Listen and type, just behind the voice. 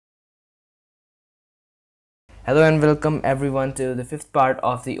Hello and welcome everyone to the fifth part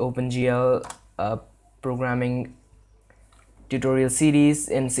of the OpenGL programming tutorial series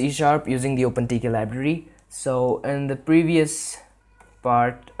in C# using the OpenTK library. So in the previous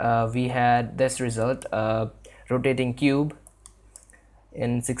part we had this result, rotating cube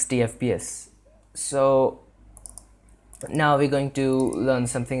in 60 FPS. So now we're going to learn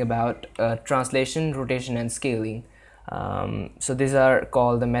something about translation, rotation and scaling. So these are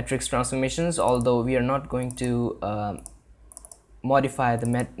called the matrix transformations, although we are not going to modify the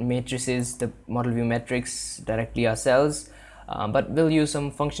matrices, the model view matrix directly ourselves, but we'll use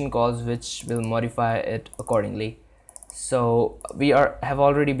some function calls which will modify it accordingly. So we have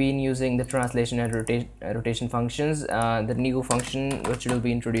already been using the translation and rotation functions. The new function which will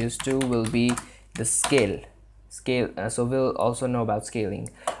be introduced to will be the scale. So we'll also know about scaling.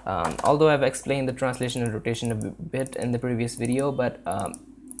 Although I've explained the translation and rotation a bit in the previous video, but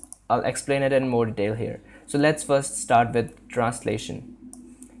I'll explain it in more detail here. So let's first start with translation.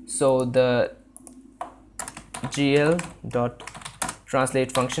 So the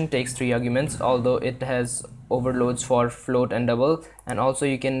gl.translate function takes 3 arguments, although it has overloads for float and double, and also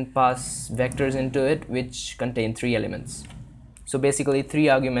you can pass vectors into it which contain 3 elements. So basically 3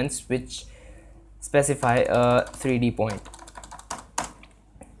 arguments which specify a 3D point.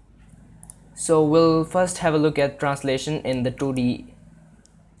 So we'll first have a look at translation in the 2D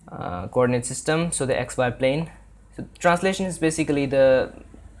coordinate system, so the xy plane. So translation is basically the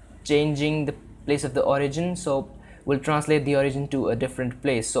changing the place of the origin. So we'll translate the origin to a different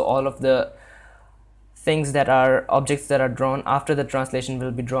place. So all of the things that are objects that are drawn after the translation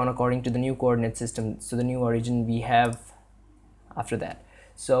will be drawn according to the new coordinate system, so the new origin we have after that.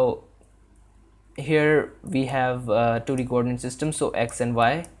 So here we have a 2D coordinate system, so x and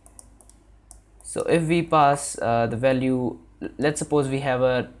y. So if we pass the value, let's suppose we have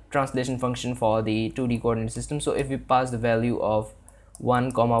a translation function for the 2D coordinate system. So if we pass the value of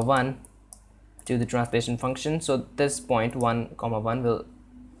 1, 1 to the translation function, so this point 1, 1 will,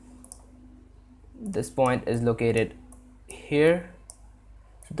 this point is located here,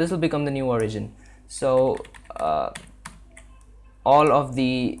 so this will become the new origin. So all of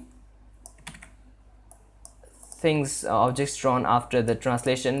the things, objects drawn after the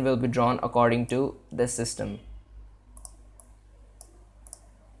translation will be drawn according to this system.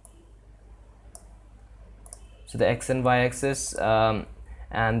 So the x and y axis,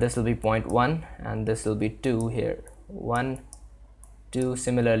 and this will be point 1 and this will be 2 here, 1, 2,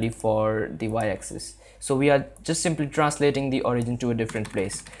 similarly for the y axis. So we are just simply translating the origin to a different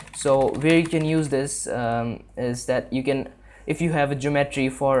place. So where you can use this is that you can, if you have a geometry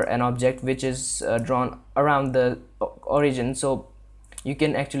for an object which is drawn around the origin, so you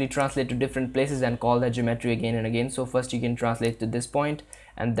can actually translate to different places and call that geometry again and again. So first you can translate to this point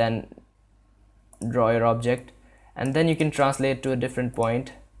and then draw your object, and then you can translate to a different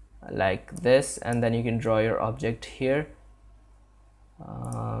point like this, and then you can draw your object here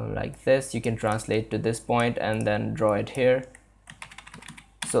like this. You can translate to this point and then draw it here.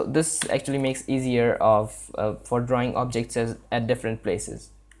 So this actually makes easier for drawing objects at different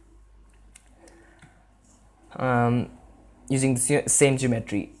places using the same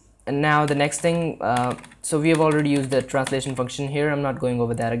geometry. And now the next thing, so we have already used the translation function here. I'm not going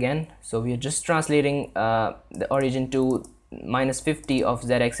over that again. So we are just translating the origin to -50 of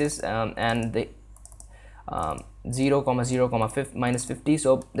z-axis and the 0, 0, -50.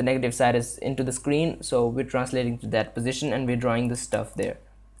 So the negative side is into the screen, so we're translating to that position and we're drawing the stuff there.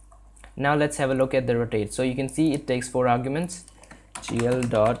 Now let's have a look at the rotate. So you can see it takes 4 arguments,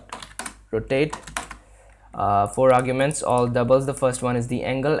 gl.rotate, 4 arguments, all doubles. The first one is the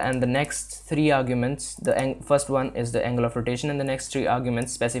angle, and the next 3 arguments, the first one is the angle of rotation, and the next 3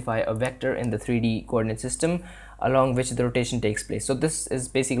 arguments specify a vector in the 3D coordinate system along which the rotation takes place. So this is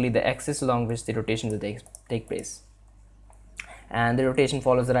basically the axis along which the rotation will take place, and the rotation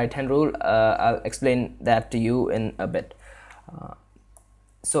follows the right hand rule. I'll explain that to you in a bit.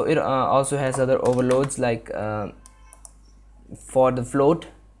 So it also has other overloads like for the float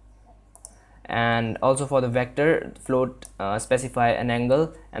and also for the vector. Float specify an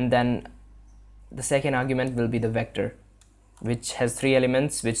angle, and then the second argument will be the vector, which has 3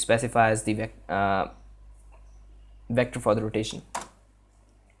 elements, which specifies the vector for the rotation.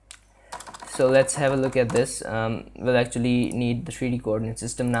 So let's have a look at this. We'll actually need the 3D coordinate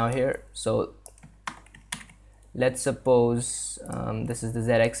system now here. So let's suppose this is the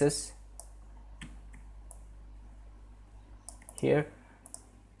z-axis here.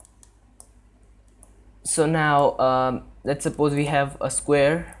 So now let's suppose we have a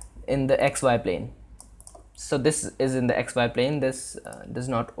square in the xy plane. So this is in the xy plane. This does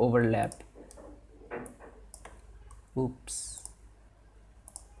not overlap. Oops.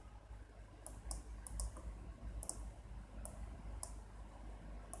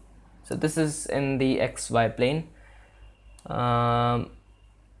 So this is in the XY plane.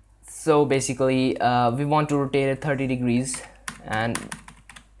 So basically we want to rotate it 30 degrees, and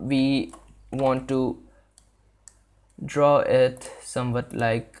we want to draw it somewhat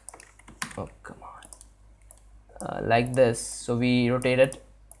like, oh come on, like this. So we rotate it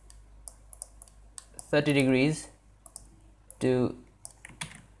 30 degrees to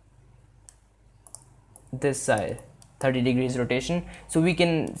this side, 30 degrees rotation. So we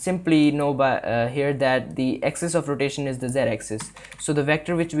can simply know by here that the axis of rotation is the z-axis. So the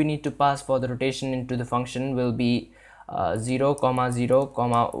vector which we need to pass for the rotation into the function will be 0, 0,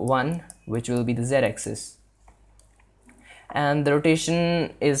 1, which will be the z-axis. And the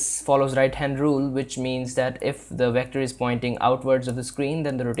rotation follows right hand rule, which means that if the vector is pointing outwards of the screen,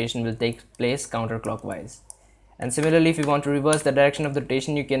 then the rotation will take place counterclockwise. And similarly, if you want to reverse the direction of the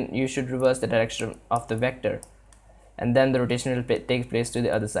rotation, you should reverse the direction of the vector, and then the rotation will take place to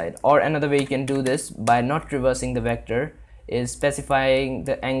the other side. Or another way you can do this by not reversing the vector is specifying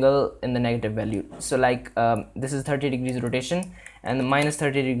the angle in the negative value. So like this is 30 degrees rotation, and the minus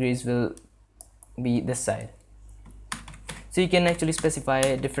 30 degrees will be this side. So you can actually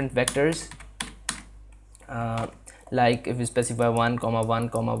specify different vectors, like if you specify 1, 1,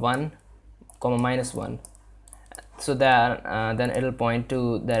 1, minus 1, so that then it'll point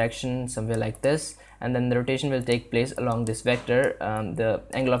to direction somewhere like this, and then the rotation will take place along this vector, the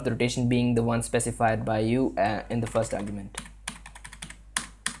angle of the rotation being the one specified by you in the first argument.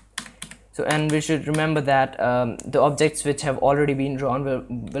 So, and we should remember that the objects which have already been drawn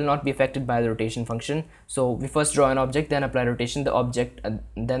will not be affected by the rotation function. So we first draw an object, then apply rotation,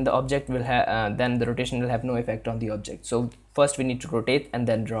 then the object will have then the rotation will have no effect on the object. So first we need to rotate and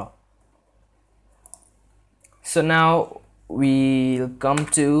then draw. So now we'll come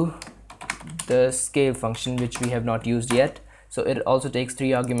to the scale function, which we have not used yet. So it also takes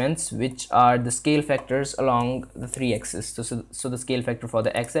 3 arguments, which are the scale factors along the 3 axes. So the scale factor for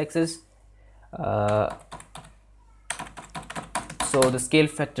the x-axis, so the scale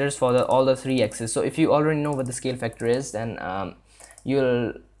factors for all the 3 axes. So if you already know what the scale factor is, then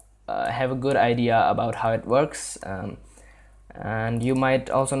you'll have a good idea about how it works, and you might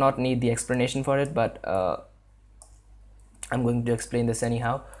also not need the explanation for it, but I'm going to explain this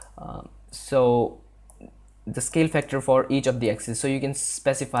anyhow. So the scale factor for each of the axes, so you can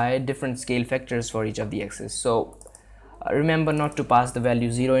specify different scale factors for each of the axes. So remember not to pass the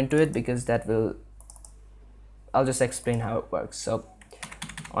value 0 into it, because that will, I'll just explain how it works. So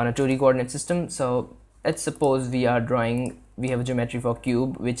on a 2D coordinate system, so let's suppose we have a geometry for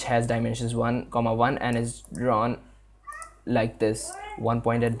cube which has dimensions 1, 1 and is drawn like this, one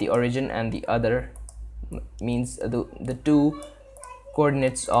point at the origin and the other means the 2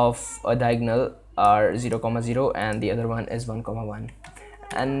 coordinates of a diagonal are 0, 0 and the other one is 1, 1.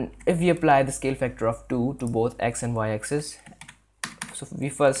 And if we apply the scale factor of 2 to both x and y axis, so we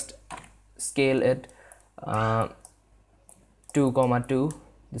first scale it 2, 2,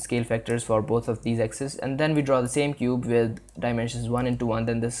 the scale factors for both of these axes, and then we draw the same cube with dimensions 1 into 1,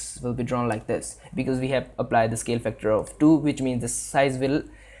 then this will be drawn like this, because we have applied the scale factor of 2, which means the size will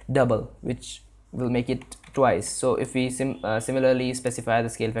double, which will make it twice. So if we similarly specify the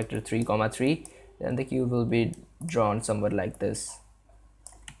scale factor 3, 3, then the cube will be drawn somewhat like this.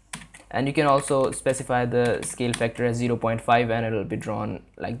 And you can also specify the scale factor as 0.5 and it will be drawn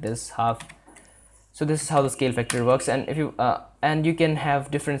like this, half. So this is how the scale factor works. And if you and you can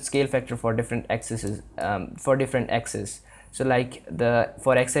have different scale factor for different axes, so like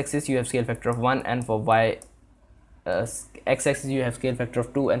for x-axis you have scale factor of 1, and for y x-axis you have scale factor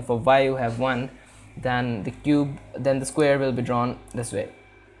of 2, and for y you have 1, then the square will be drawn this way.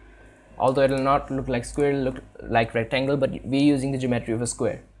 Although it will not look like square, it will look like rectangle, but we're using the geometry of a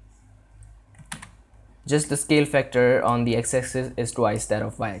square. Just the scale factor on the x-axis is twice that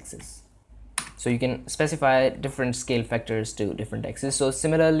of y-axis. So you can specify different scale factors to different axes. So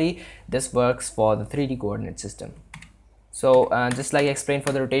similarly, this works for the 3D coordinate system. So just like I explained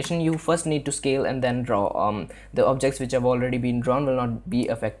for the rotation, you first need to scale and then draw. The objects which have already been drawn will not be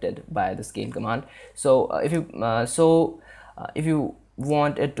affected by the scale command. So if you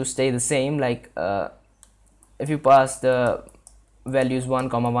want it to stay the same, like if you pass the values 1,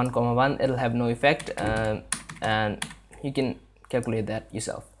 1, 1, it'll have no effect, and you can calculate that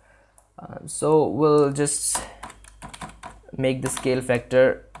yourself. So we'll just make the scale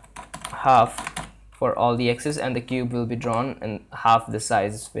factor half for all the axes, and the cube will be drawn in half the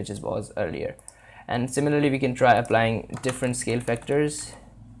size which it was earlier. And similarly, we can try applying different scale factors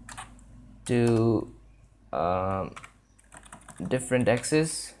to different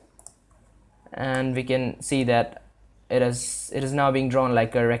axes, and we can see that it is now being drawn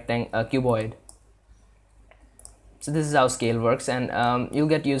like a rectangle, a cuboid. So this is how scale works, and you'll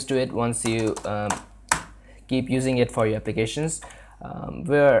get used to it once you keep using it for your applications.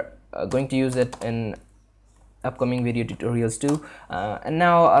 We're going to use it in upcoming video tutorials too, and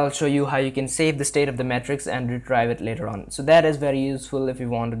now I'll show you how you can save the state of the matrix and retrieve it later on. So that is very useful if you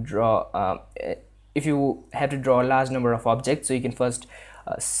want to draw if you have to draw a large number of objects. So you can first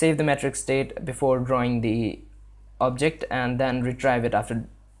save the matrix state before drawing the object, and then retrieve it after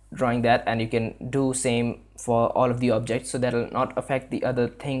drawing that, and you can do same for all of the objects, so that will not affect the other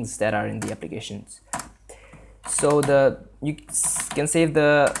things that are in the applications. So you can save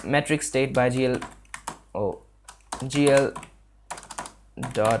the matrix state by gl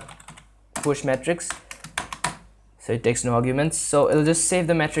dot push matrix. So it takes no arguments, so it'll just save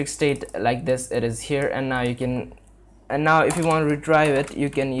the matrix state like this. It is here, and now you can, and now if you want to retrieve it, you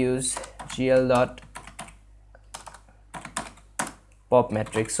can use gl dot pop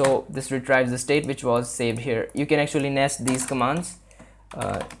matrix. So this retrieves the state which was saved here. You can actually nest these commands.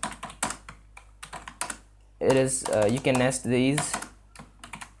 You can nest these.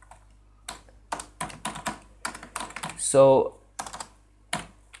 So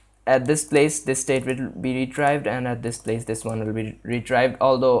at this place this state will be retrieved, and at this place this one will be retrieved,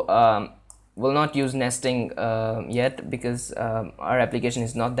 although we'll not use nesting yet, because our application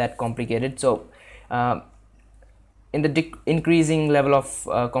is not that complicated. So in the increasing level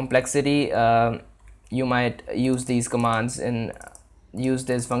of complexity, you might use these commands and use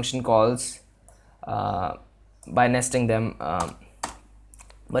these function calls by nesting them,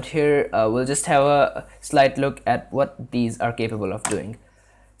 but here we'll just have a slight look at what these are capable of doing.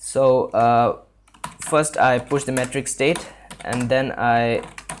 So first I push the matrix state, and then I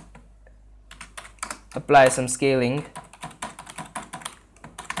apply some scaling,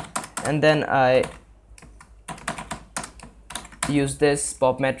 and then I use this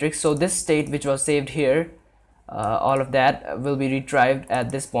pop matrix. So this state which was saved here, all of that will be retrieved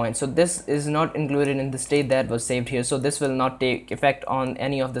at this point. So this is not included in the state that was saved here, so this will not take effect on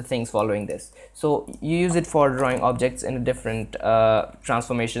any of the things following this. So you use it for drawing objects in a different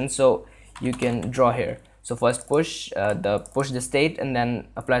transformation. So you can draw here. So first push the state, and then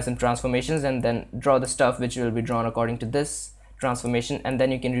apply some transformations, and then draw the stuff which will be drawn according to this transformation, and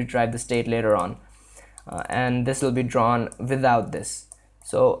then you can retrieve the state later on, and this will be drawn without this.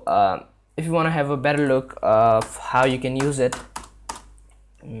 So if you want to have a better look of how you can use it,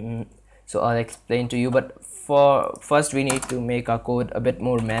 so I'll explain to you, but first we need to make our code a bit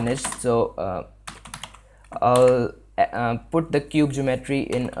more managed. So I'll put the cube geometry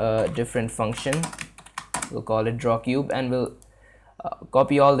in a different function. We'll call it draw cube, and we'll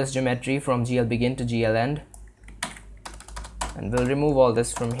copy all this geometry from GL begin to GL end, and we'll remove all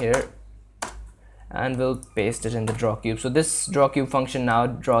this from here, and we'll paste it in the draw cube. So this draw cube function now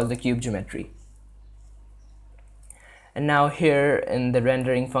draws the cube geometry. And now here in the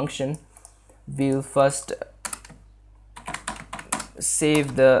rendering function, we'll first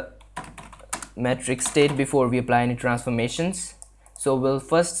save the matrix state before we apply any transformations. So we'll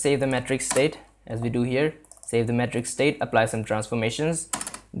first save the matrix state, as we do here, save the matrix state, apply some transformations,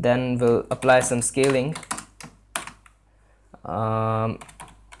 then we'll apply some scaling.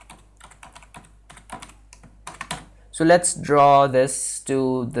 So let's draw this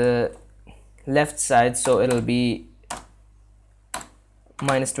to the left side, so it'll be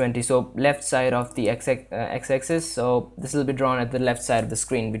 -20, so left side of the x-axis. So this will be drawn at the left side of the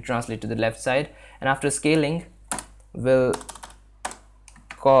screen. We translate to the left side, and after scaling we'll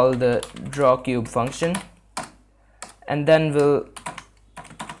call the draw cube function, and then we'll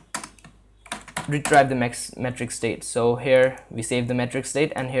retrieve the matrix state. So here we save the matrix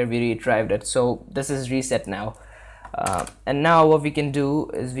state, and here we retrieved it. So this is reset now. And now what we can do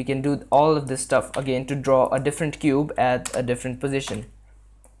is we can do all of this stuff again to draw a different cube at a different position.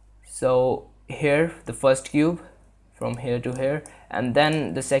 So here the first cube from here to here, and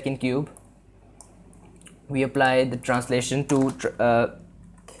then the second cube, we apply the translation to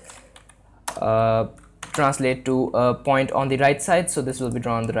translate to a point on the right side. So this will be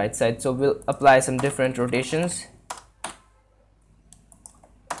drawn on the right side. So we'll apply some different rotations.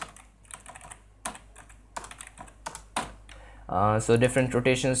 So different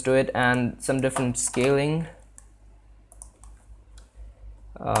rotations to it, and some different scaling.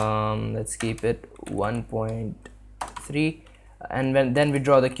 Let's keep it 1.3, and then we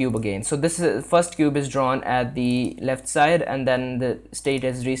draw the cube again. So this is first cube is drawn at the left side, and then the state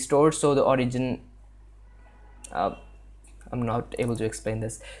is restored. So the origin, I'm not able to explain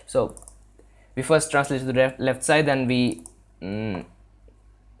this. So we first translate to the left side, then we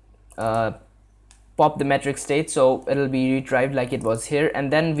pop the metric state, so it'll be retrieved like it was here,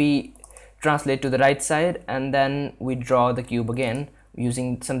 and then we translate to the right side, and then we draw the cube again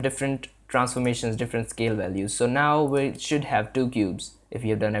using some different transformations, different scale values. So now we should have 2 cubes if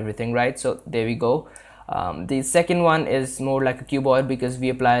you have done everything right. So there we go. The second one is more like a cuboid because we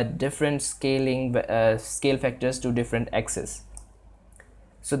applied different scale factors to different axes.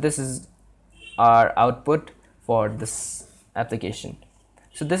 So this is our output for this application.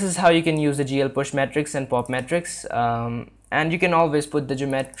 So this is how you can use the GL push metrics and pop metrics, and you can always put the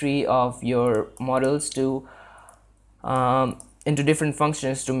geometry of your models to into different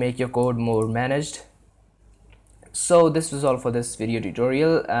functions to make your code more managed. So this was all for this video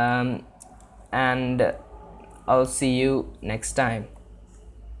tutorial, and I'll see you next time.